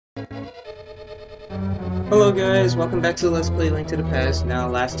Hello guys, welcome back to Let's Play Link to the Past. Now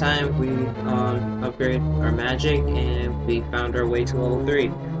last time we upgraded our magic and we found our way to level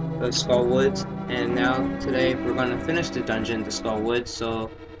 3 of Skull Woods, and now today we're going to finish the dungeon, the Skull Woods, so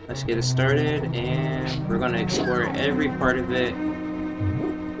let's get it started and we're going to explore every part of it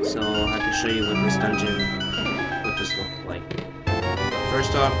so I can show you what this dungeon, what this looks like.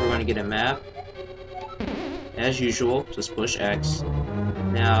 First off, we're going to get a map. As usual, just push X.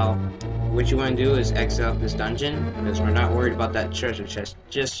 Now, what you want to do is exit out this dungeon, because we're not worried about that treasure chest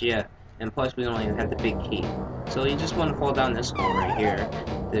just yet. And plus, we don't even have the big key. So you just want to fall down this hole right here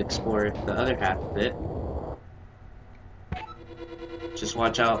to explore the other half of it. Just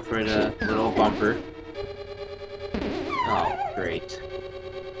watch out for the little bumper. Oh, great.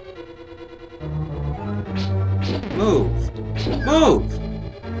 Move! Move!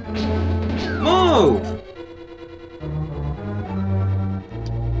 Move!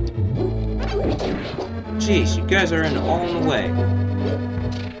 Jeez, you guys are all in the way.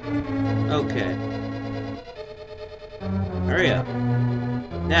 Okay. Hurry up.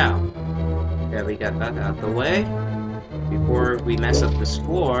 Now, yeah, we got that out of the way. Before we mess up this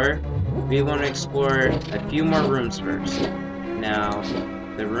floor, we want to explore a few more rooms first. Now,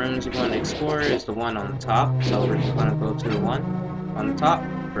 the rooms we want to explore is the one on the top, so we're just going to go to the one on the top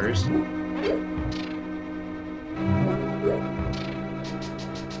first.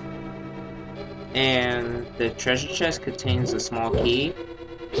 And the treasure chest contains a small key.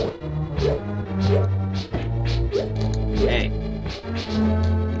 Hey.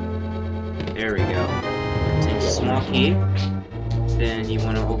 There we go. Contains a small key. Then you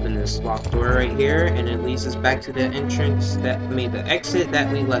want to open this locked door right here, and it leads us back to the entrance the exit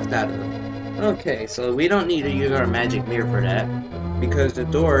that we left out of. Okay, so we don't need to use our magic mirror for that, because the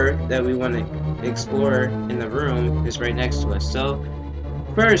door that we want to explore in the room is right next to us. So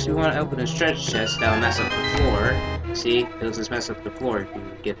first, we want to open this treasure chest that'll mess up the floor. See, it'll just mess up the floor if you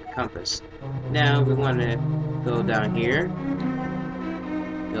get the compass. Now, we want to go down here.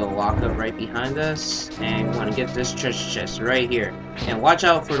 It'll lock up right behind us. And we want to get this treasure chest right here. And watch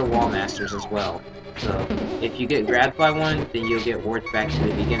out for the wall masters as well. So, if you get grabbed by one, then you'll get warped back to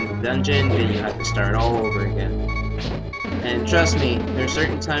the beginning of the dungeon. Then you'll have to start all over again. And trust me, there are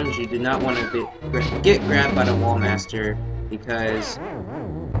certain times you do not want to get grabbed by the wall master, because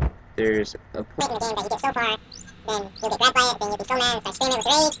there's a point in the game that you get so far, then you'll get grabbed by it, then you'll be so mad and start screaming with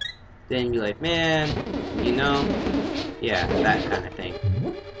rage. Then you'll be like, man, you know, yeah, that kind of thing.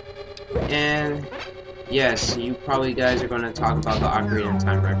 And yes, you probably guys are going to talk about the Ocarina of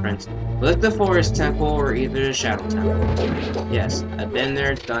Time reference with the Forest Temple or either the Shadow Temple. Yes, I've been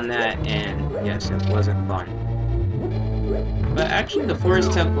there, done that, and yes, it wasn't fun. But actually, the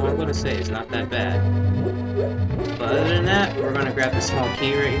Forest Temple, I'm going to say, is not that bad. But other than that, we're going to grab the small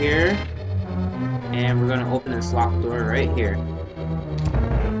key right here, and we're going to open this locked door right here.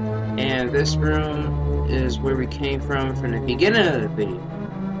 And this room is where we came from the beginning of the video.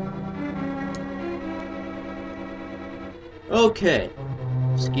 Okay,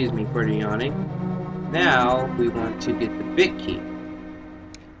 excuse me for the yawning. Now, we want to get the big key.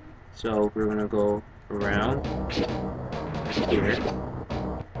 So, we're going to go around here.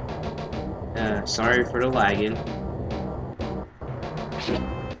 Sorry for the lagging.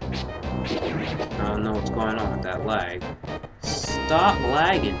 I don't know what's going on with that lag. Stop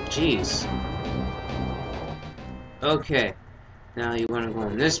lagging, jeez. Okay, now you want to go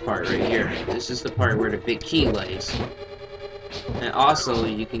in this part right here. This is the part where the big key lays. And also,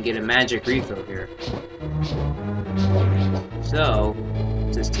 you can get a magic refill here. So,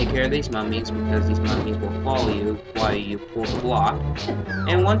 just take care of these mummies, because these mummies will follow you while you pull the block.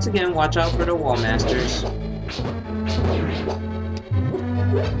 And once again, watch out for the wall masters.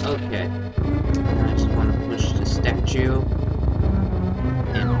 Okay. I just want to push the statue.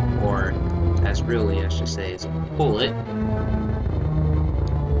 Or, as really I should say, is pull it.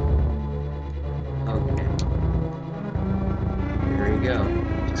 Okay. There we go.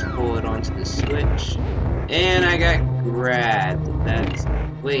 Just pull it onto the switch. And I got grabbed.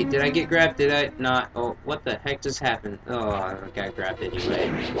 Wait, did I get grabbed? Did I not? Oh, what the heck just happened? Oh, I got grabbed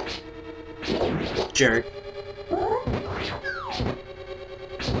anyway. Jerk.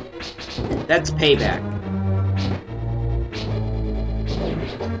 That's payback.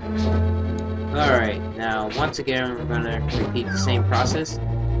 Alright, now once again we're gonna repeat the same process.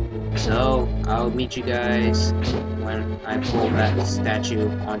 So, I'll meet you guys when I pull that statue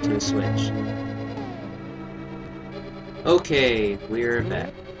onto the switch. Okay, we're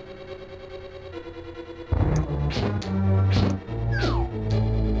back.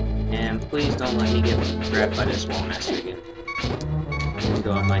 And please don't let me get grabbed by this wall master again.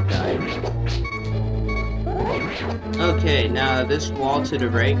 even though I might die. Okay, now this wall to the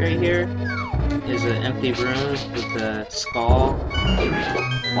right here is an empty room with a skull,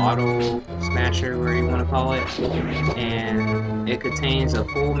 bottle smasher, whatever you want to call it, and it contains a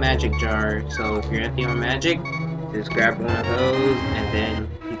full magic jar. So if you're empty on magic, just grab one of those and then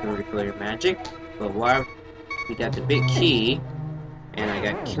you can refill your magic. But while we got the big key, and I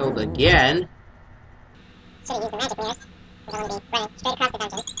got killed again. Should've used the magic mirrors, because I'm gonna be running straight across the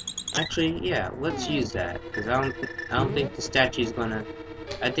dungeon. Actually, yeah, let's use that, because I don't think the statue's gonna...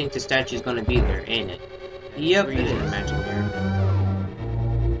 I think the statue's gonna be there, ain't it? Yep, it is a magic mirror.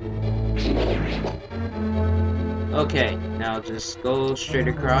 Okay, now just go straight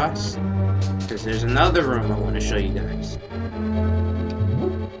across, because there's another room I want to show you guys.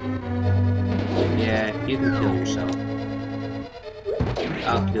 Yeah, you can kill yourself.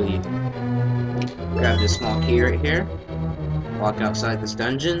 I'll kill you. Grab this small key right here. Walk outside this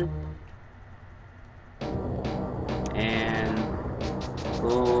dungeon. And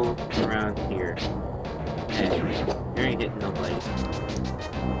go around here. Hey, you ain't hitting nobody.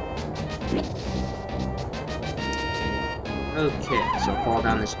 Okay, so fall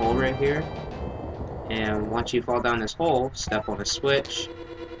down this hole right here. And once you fall down this hole, step on a switch.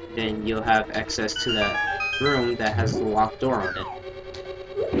 Then you'll have access to that room that has the locked door on it.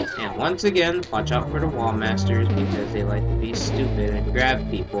 And once again, watch out for the wall masters, because they like to be stupid and grab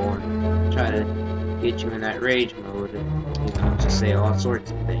people and try to get you in that rage mode and, you know, just say all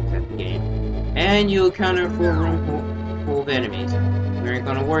sorts of things at the game. And you'll encounter a full room full of enemies. We ain't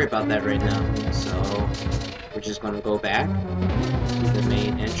gonna worry about that right now, so we're just gonna go back to the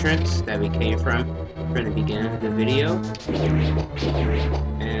main entrance that we came from the beginning of the video.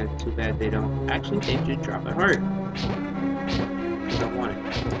 And too bad they don't. Actually, they do drop a heart. I don't want it.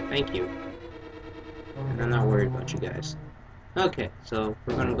 Thank you. And I'm not worried about you guys. Okay, so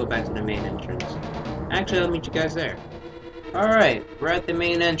we're gonna go back to the main entrance. Actually, I'll meet you guys there. Alright, we're at the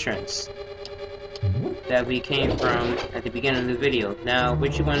main entrance that we came from at the beginning of the video. Now,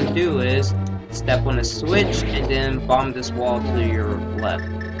 what you want to do is step on a switch and then bomb this wall to your left.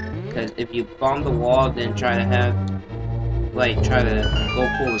 Because if you bomb the wall, then try to go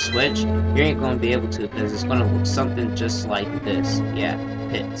pull the switch, you ain't gonna be able to, because it's gonna look something just like this. Yeah,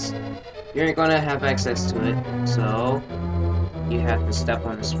 pits. You ain't gonna have access to it, so you have to step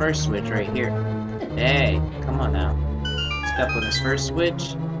on this first switch right here. Hey, come on now. Step on this first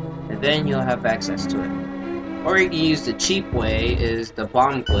switch, and then you'll have access to it. Or you can use the cheap way, is the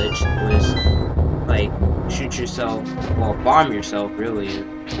bomb glitch, which, like, shoot yourself, well, bomb yourself, really,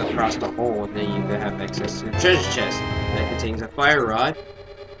 across the hole, and then you can have access to the treasure chest that contains a fire rod,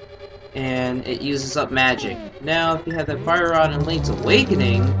 and it uses up magic. Now, if you have the fire rod in Link's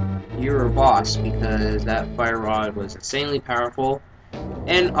Awakening, you're a boss, because that fire rod was insanely powerful,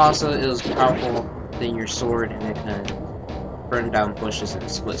 and also it was powerful than your sword, and it can burn down bushes in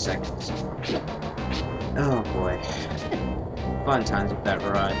split seconds. Oh boy. Fun times with that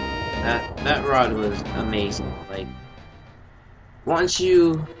rod. That rod was amazing. Like, once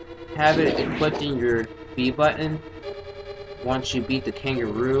you have it equipped in your B button, once you beat the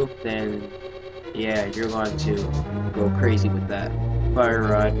kangaroo, then yeah, you're going to go crazy with that fire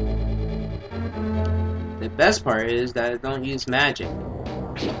rod. The best part is that it don't use magic.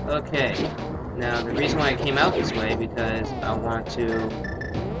 Okay, now the reason why I came out this way, because I want to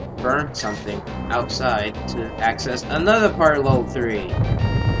burn something outside to access another part of level 3.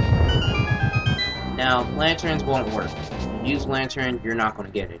 Now, lanterns won't work. If you use lantern, you're not going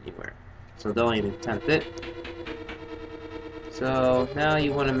to get anywhere. So don't even attempt it. So, now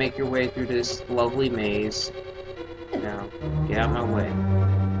you want to make your way through this lovely maze. Now, get out of my way.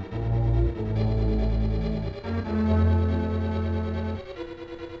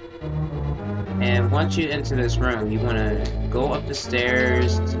 And once you enter this room, you want to go up the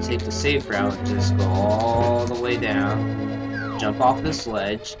stairs, take the safe route, just go all the way down, jump off the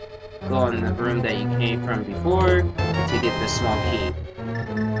sledge, go in the room that you came from before to get the small key.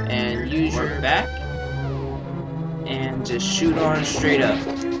 And use your back, and just shoot on straight up.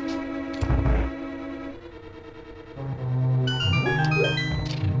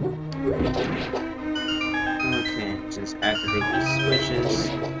 Okay, just activate these switches.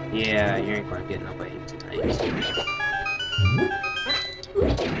 Yeah, you ain't gonna get nobody tonight.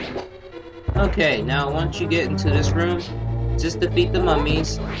 Okay, now once you get into this room, just defeat the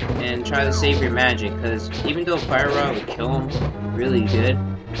mummies and try to save your magic, because even though Fire Rod would kill them really good,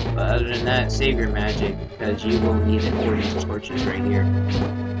 but other than that, save your magic, because you will need it for these torches right here.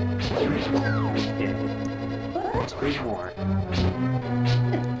 Okay, let's 3 more.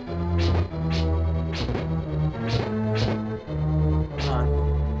 Come on.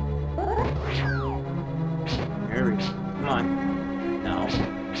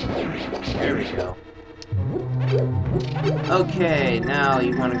 There we go. Okay, now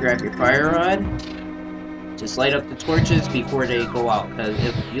you want to grab your fire rod. Just light up the torches before they go out, because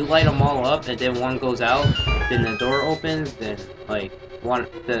if you light them all up and then one goes out, then the door opens, then, like, if one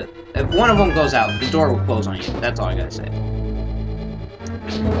of them goes out, the door will close on you. That's all I gotta say.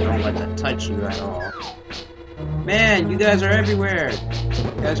 Don't let that touch you at all. Man, you guys are everywhere!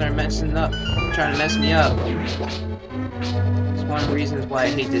 You guys are messing up, trying to mess me up. It's one of the reasons why I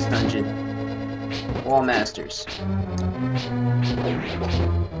hate this dungeon. Wall masters.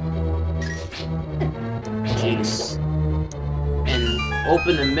 Jeez. And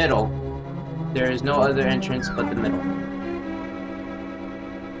open the middle. There is no other entrance but the middle.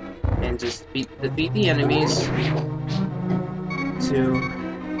 And just defeat the enemies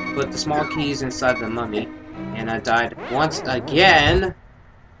to put the small keys inside the mummy. And I died once again.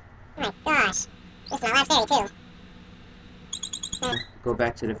 Oh my gosh. This is my last fairy too. Go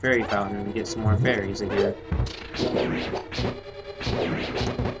back to the fairy fountain and get some more fairies again.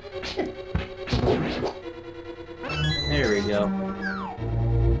 There we go.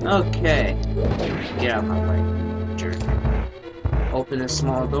 Okay. Get out of my way, jerk. Open a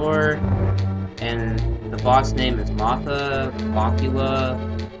small door, and the boss name is Mothula, Mothula.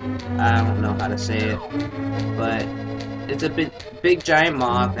 I don't know how to say it, but it's a big giant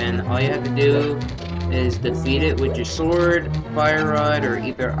moth, and all you have to do is defeat it with your sword, fire rod, or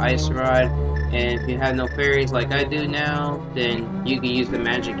either ice rod. And if you have no fairies like I do now, then you can use the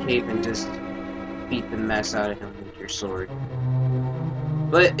magic cape and just beat the mess out of him with your sword.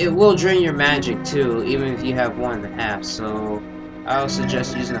 But it will drain your magic too, even if you have 1.5. So I would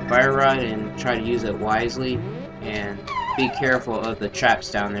suggest using a fire rod and try to use it wisely, and be careful of the traps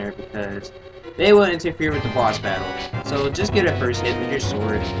down there because they will interfere with the boss battle. So just get a first hit with your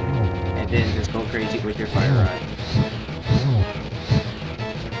sword, and then just go crazy with your fire rod.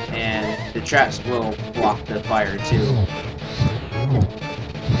 And the traps will block the fire too.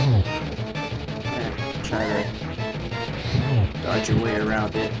 And try to dodge your way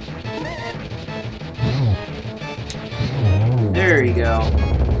around it. There you go.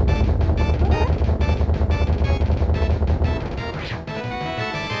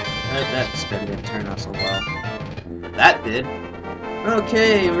 That spin didn't turn out so well. That did.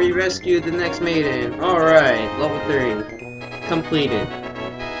 Okay, we rescued the next maiden. Alright, level 3. Completed.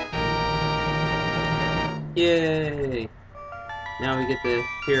 Yay! Now we get to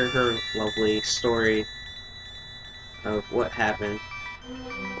hear her lovely story of what happened.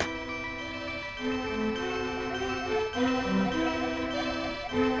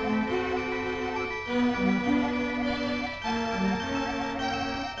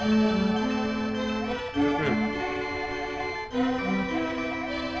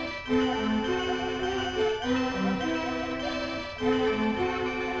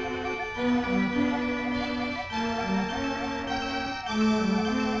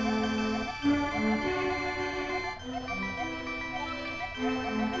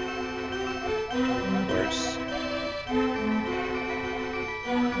 Of course.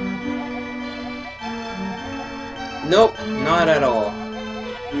 Nope, not at all.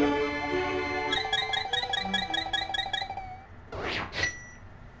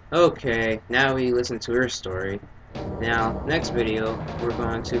 Okay, now we listen to her story. Now, next video, we're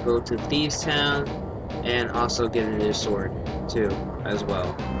going to go to Thieves Town and also get a new sword, too, as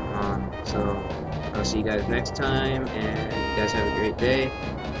well. So, I'll see you guys next time, and you guys have a great day.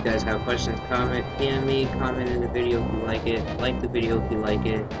 If you guys have questions, PM me, comment in the video if you like the video if you like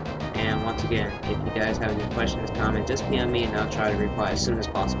it. And once again, if you guys have any questions, comment, just PM me and I'll try to reply as soon as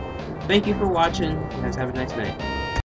possible. Thank you for watching. You guys have a nice night.